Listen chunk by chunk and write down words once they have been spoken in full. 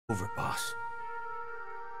Over, boss.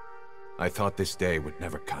 I thought this day would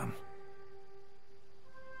never come.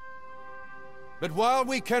 But while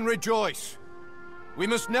we can rejoice, we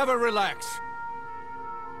must never relax.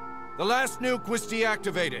 The last nuke was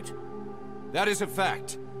deactivated. That is a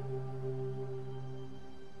fact.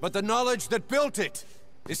 But the knowledge that built it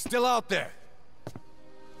is still out there.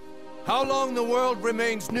 How long the world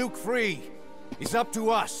remains nuke-free is up to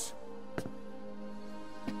us.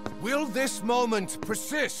 Will this moment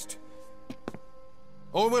persist?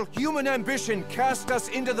 Or will human ambition cast us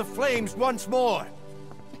into the flames once more?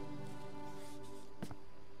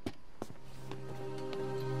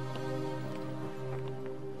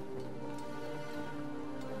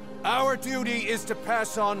 Our duty is to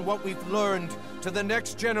pass on what we've learned to the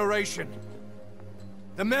next generation.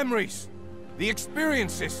 The memories, the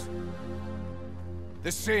experiences,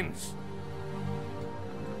 the sins.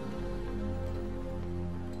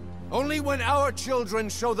 Only when our children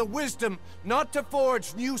show the wisdom not to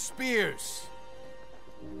forge new spears.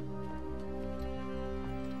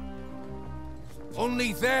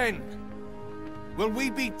 Only then will we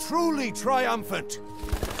be truly triumphant.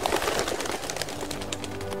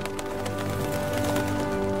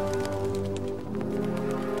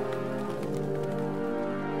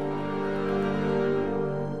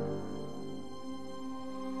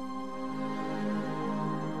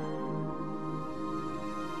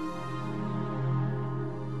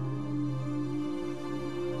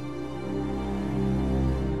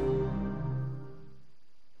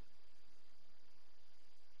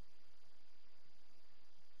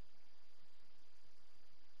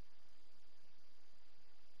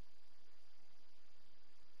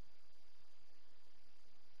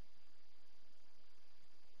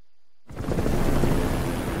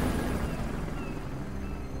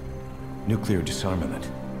 Nuclear disarmament.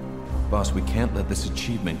 Boss, we can't let this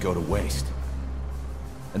achievement go to waste.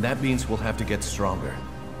 And that means we'll have to get stronger.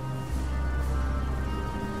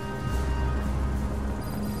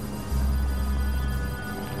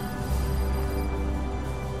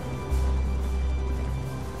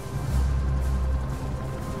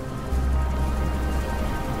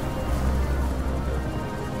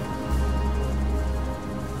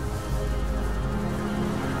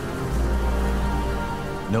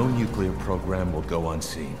 No nuclear program will go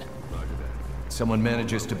unseen. Someone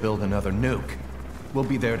manages to build another nuke, we'll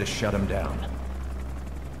be there to shut him down.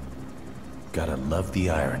 Gotta love the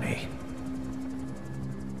irony.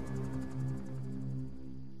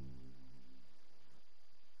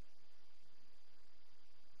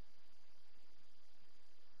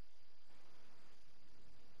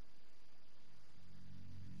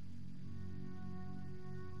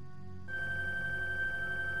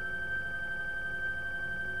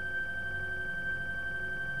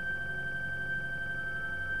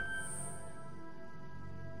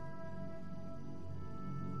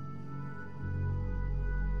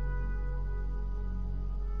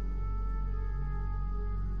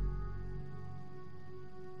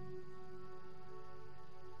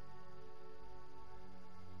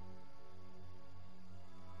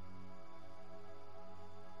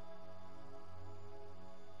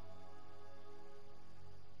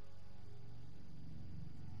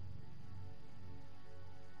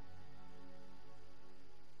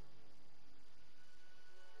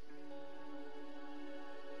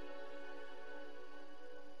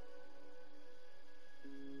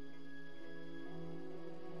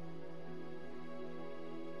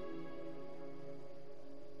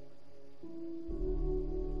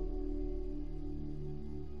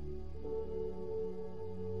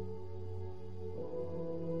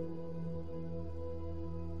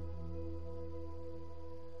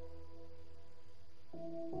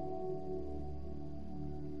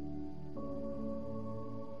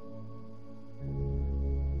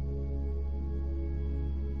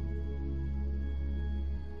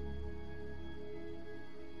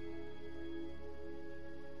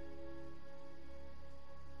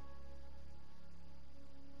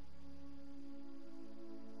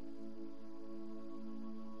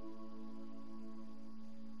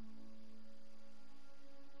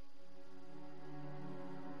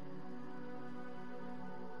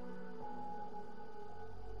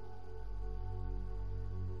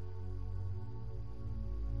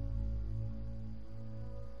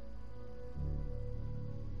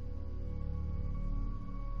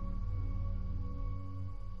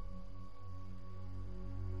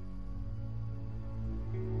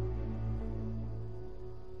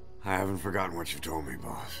 I haven't forgotten what you told me,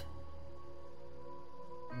 boss.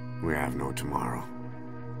 We have no tomorrow,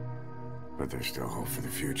 but there's still hope for the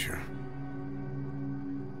future.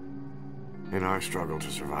 In our struggle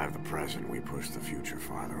to survive the present, we push the future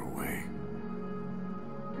farther away.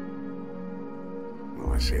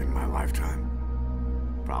 Will I see it in my lifetime?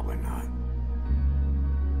 Probably not.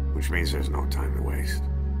 Which means there's no time to waste.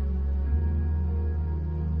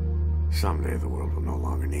 Someday the world will no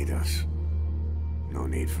longer need us. No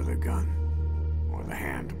need for the gun, or the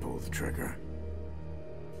hand to pull the trigger.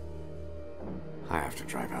 I have to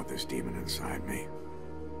drive out this demon inside me.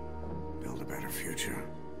 Build a better future.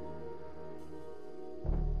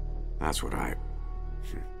 That's what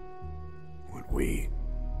what we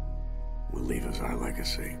will leave as our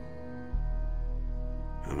legacy.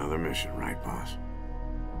 Another mission, right, boss?